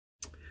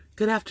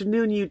Good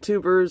afternoon,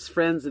 YouTubers,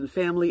 friends, and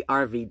family.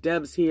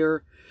 Rvdebs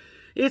here.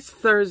 It's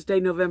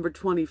Thursday, November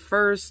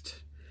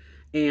 21st,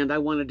 and I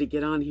wanted to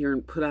get on here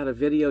and put out a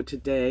video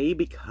today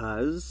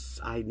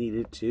because I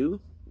needed to.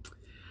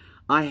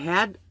 I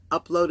had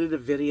uploaded a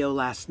video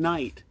last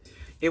night.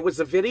 It was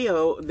a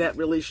video that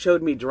really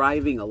showed me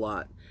driving a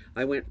lot.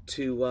 I went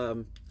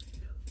to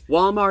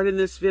Walmart in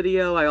this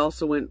video. I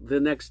also went the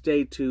next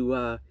day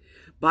to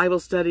Bible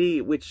study,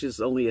 which is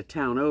only a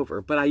town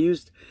over. But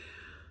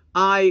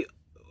I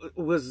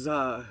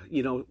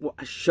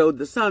showed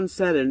the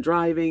sunset and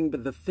driving,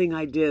 but the thing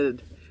I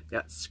did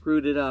that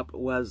screwed it up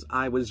was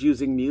I was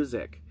using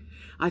music.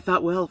 I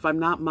thought, well, if I'm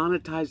not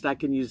monetized, I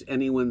can use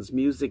anyone's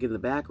music in the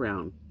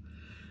background.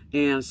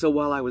 And so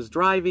while I was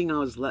driving, I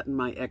was letting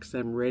my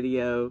XM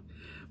radio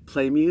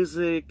play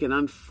music, and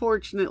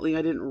unfortunately,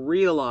 I didn't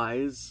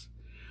realize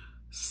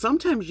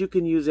sometimes you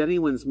can use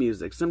anyone's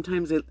music.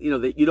 Sometimes, that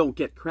you don't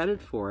get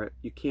credit for it.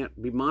 You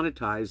can't be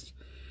monetized.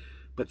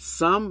 But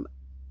some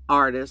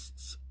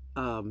artists,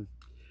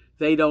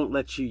 they don't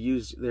let you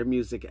use their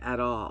music at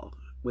all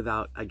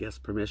without, I guess,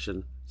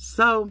 permission.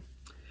 So,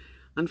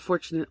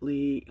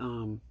 unfortunately,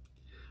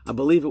 I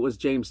believe it was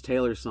James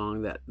Taylor's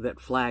song that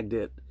flagged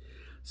it.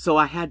 So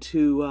I had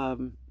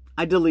to,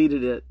 I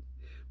deleted it.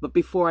 But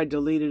before I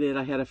deleted it,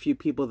 I had a few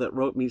people that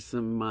wrote me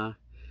some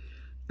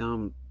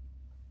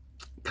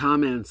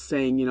comments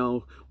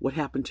saying, what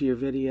happened to your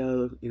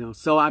video?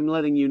 So I'm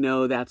letting you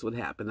know that's what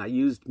happened. I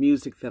used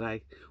music that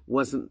I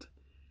wasn't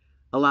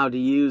allowed to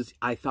use.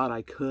 I thought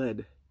I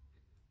could,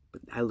 but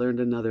I learned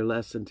another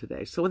lesson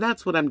today. So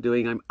that's what I'm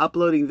doing. I'm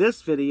uploading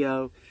this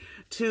video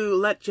to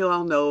let you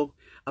all know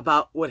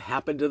about what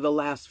happened to the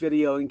last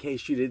video in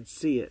case you didn't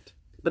see it.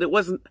 But it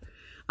wasn't,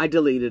 I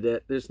deleted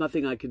it. There's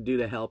nothing I could do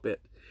to help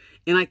it.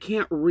 And I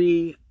can't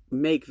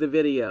remake the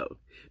video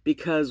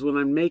because when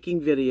I'm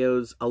making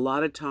videos, a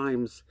lot of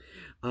times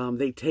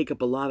they take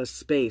up a lot of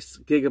space,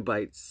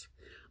 gigabytes,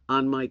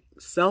 on my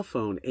cell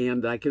phone,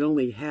 and I can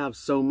only have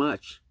so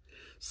much.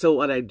 So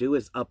what I do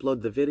is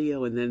upload the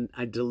video, and then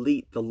I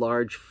delete the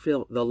large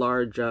what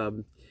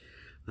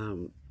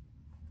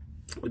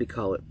do you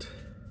call it?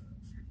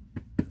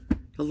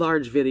 The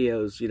large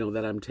videos,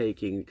 that I'm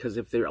taking, because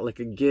if they're like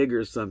a gig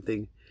or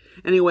something.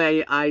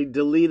 Anyway, I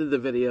deleted the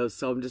video,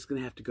 so I'm just going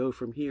to have to go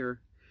from here.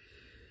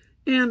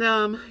 And,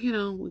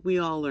 we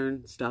all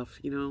learn stuff,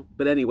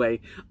 But anyway,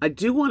 I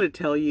do want to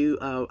tell you,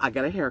 I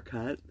got a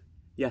haircut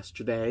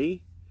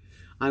yesterday.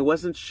 I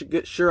wasn't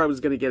sure I was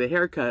going to get a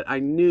haircut. I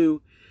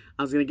knew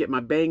I was going to get my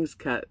bangs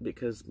cut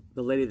because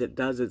the lady that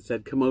does it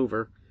said, come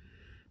over.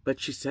 But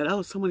she said,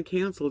 oh, someone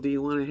canceled. Do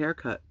you want a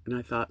haircut? And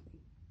I thought,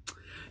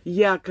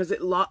 yeah, because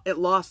it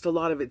lost a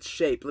lot of its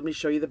shape. Let me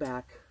show you the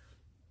back.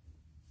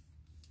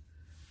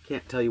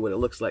 Can't tell you what it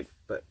looks like,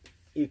 but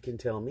you can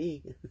tell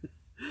me.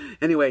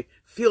 Anyway,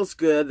 feels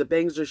good. The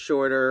bangs are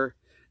shorter,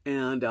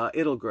 and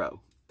it'll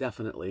grow,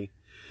 definitely.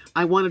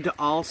 I wanted to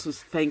also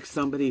thank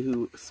somebody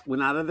who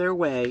went out of their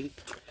way.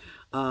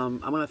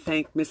 I want to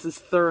thank Mrs.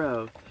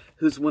 Thorough,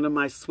 who's one of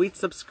my sweet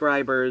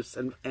subscribers,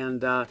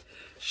 and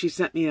she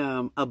sent me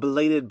a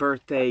belated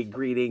birthday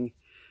greeting,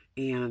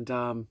 and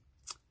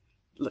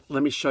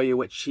let me show you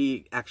what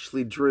she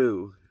actually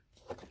drew.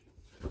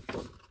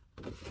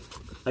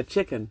 A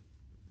chicken.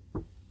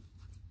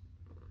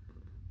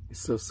 It's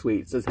so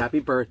sweet. It says,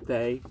 happy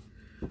birthday,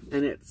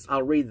 and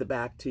I'll read the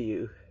back to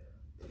you.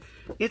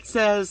 It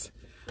says,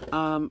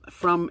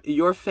 from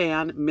your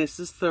fan,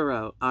 Mrs.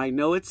 Thorough. I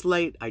know it's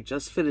late. I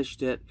just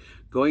finished it.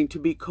 Going to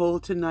be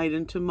cold tonight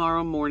and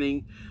tomorrow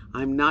morning.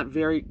 I'm not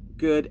very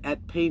good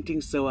at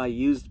painting, so I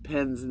used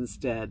pens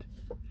instead.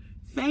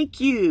 Thank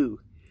you.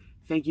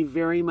 Thank you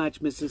very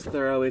much, Mrs.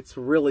 Thorough. It's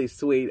really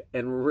sweet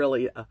and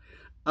really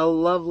a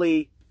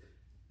lovely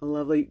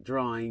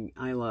drawing.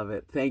 I love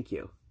it. Thank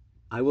you.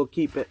 I will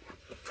keep it.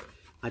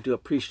 I do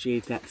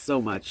appreciate that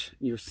so much.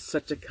 You're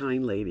such a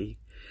kind lady.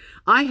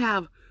 I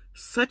have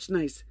such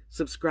nice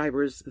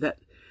subscribers that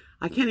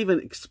I can't even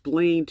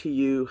explain to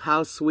you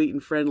how sweet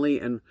and friendly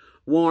and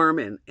warm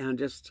and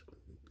just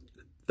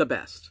the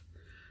best.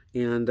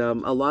 And a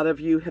lot of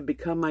you have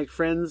become my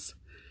friends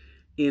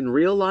in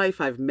real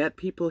life. I've met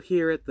people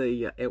here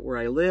at where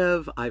I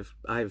live. I've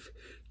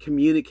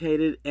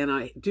communicated, and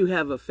I do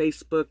have a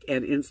Facebook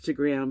and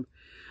Instagram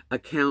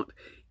account.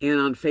 And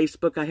on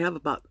Facebook, I have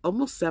about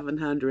almost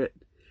 700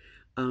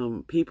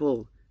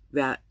 people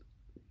that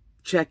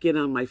check in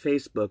on my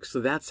Facebook. So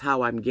that's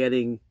how I'm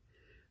getting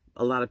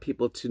a lot of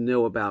people to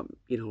know about,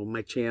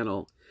 my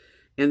channel.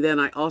 And then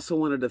I also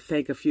wanted to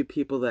thank a few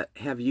people that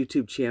have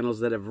YouTube channels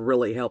that have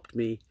really helped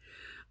me.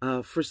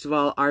 First of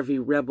all,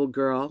 Rvdebs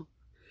Girl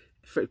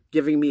for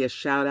giving me a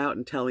shout out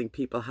and telling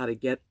people how to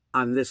get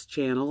on this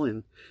channel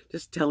and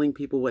just telling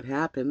people what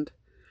happened.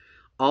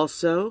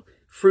 Also,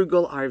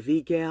 Frugal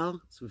RV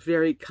Gal. It's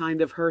very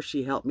kind of her.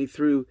 She helped me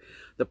through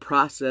the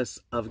process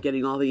of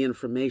getting all the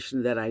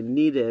information that I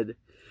needed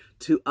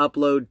to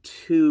upload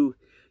to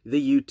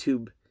the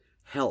YouTube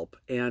help.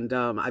 And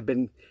I've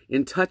been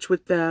in touch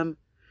with them,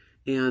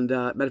 And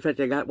matter of fact,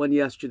 I got one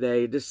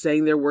yesterday, just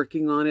saying they're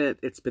working on it.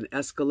 It's been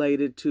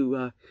escalated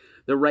to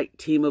the right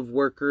team of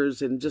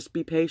workers, and just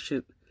be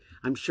patient.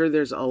 I'm sure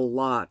there's a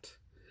lot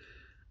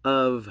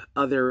of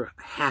other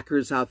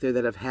hackers out there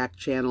that have hacked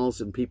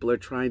channels, and people are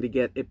trying to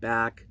get it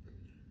back.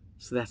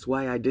 So that's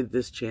why I did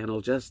this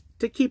channel, just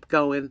to keep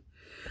going.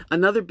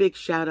 Another big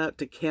shout out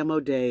to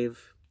Camo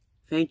Dave.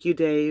 Thank you,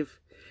 Dave.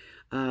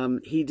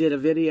 He did a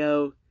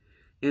video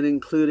and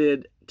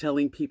included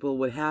telling people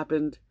what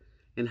happened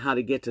and how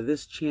to get to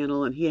this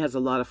channel, and he has a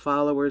lot of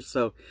followers,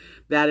 so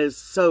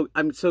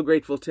I'm so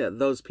grateful to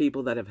those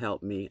people that have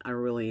helped me. I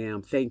really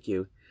am. Thank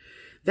you.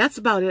 That's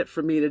about it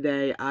for me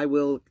today. I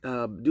will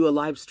do a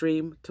live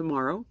stream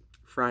tomorrow,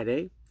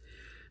 Friday.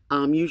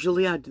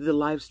 Usually I do the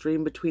live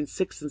stream between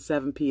 6 and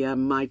 7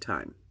 p.m. my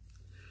time.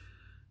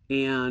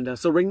 And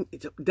so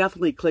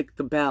definitely click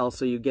the bell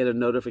so you get a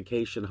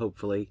notification,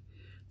 hopefully,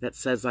 that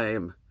says I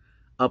am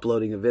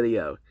uploading a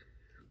video.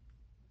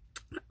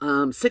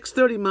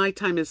 6:30 my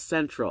time is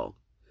Central.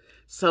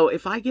 So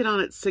if I get on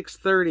at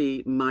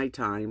 6:30 my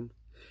time,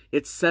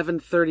 it's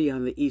 7:30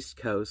 on the East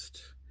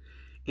Coast,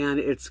 and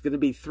it's going to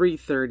be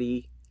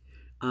 3:30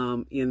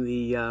 on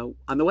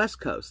the West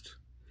Coast.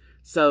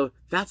 So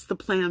that's the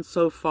plan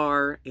so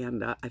far,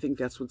 and I think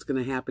that's what's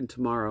going to happen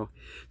tomorrow.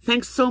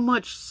 Thanks so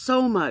much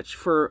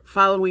for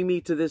following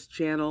me to this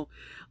channel.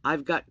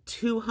 I've got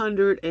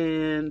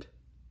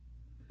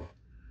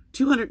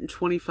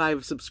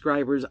 225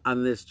 subscribers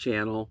on this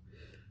channel.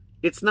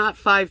 It's not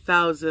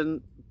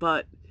 5,000,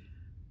 but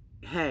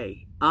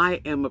hey,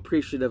 I am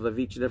appreciative of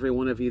each and every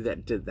one of you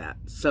that did that.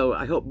 So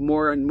I hope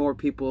more and more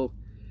people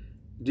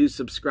do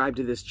subscribe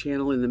to this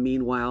channel in the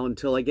meanwhile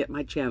until I get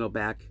my channel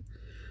back,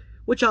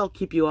 which I'll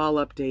keep you all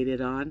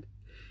updated on.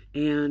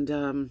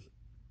 And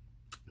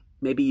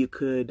maybe you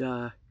could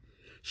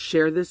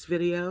share this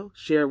video,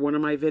 share one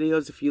of my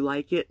videos if you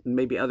like it, and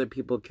maybe other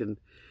people can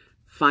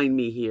find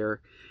me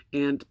here.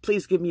 And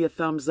please give me a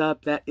thumbs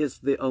up. That is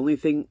the only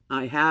thing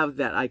I have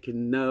that I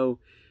can know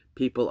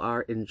people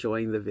are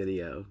enjoying the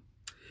video.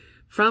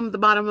 From the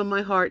bottom of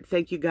my heart,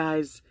 thank you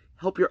guys.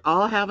 Hope you're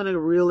all having a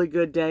really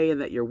good day and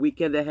that your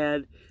weekend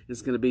ahead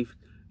is going to be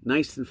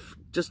nice and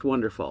just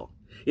wonderful.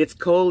 It's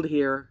cold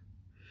here.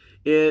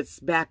 It's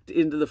back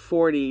into the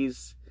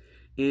 40s,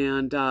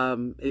 and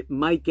it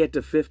might get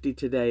to 50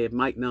 today. It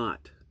might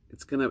not.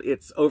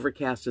 It's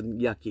overcast and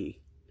yucky.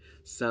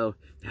 So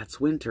that's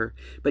winter.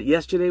 But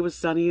yesterday was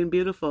sunny and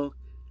beautiful.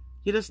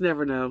 You just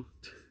never know.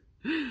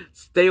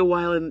 Stay a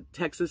while in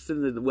Texas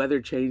and the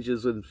weather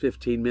changes in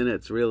 15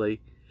 minutes,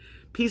 really.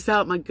 Peace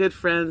out, my good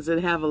friends,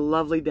 and have a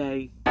lovely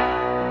day.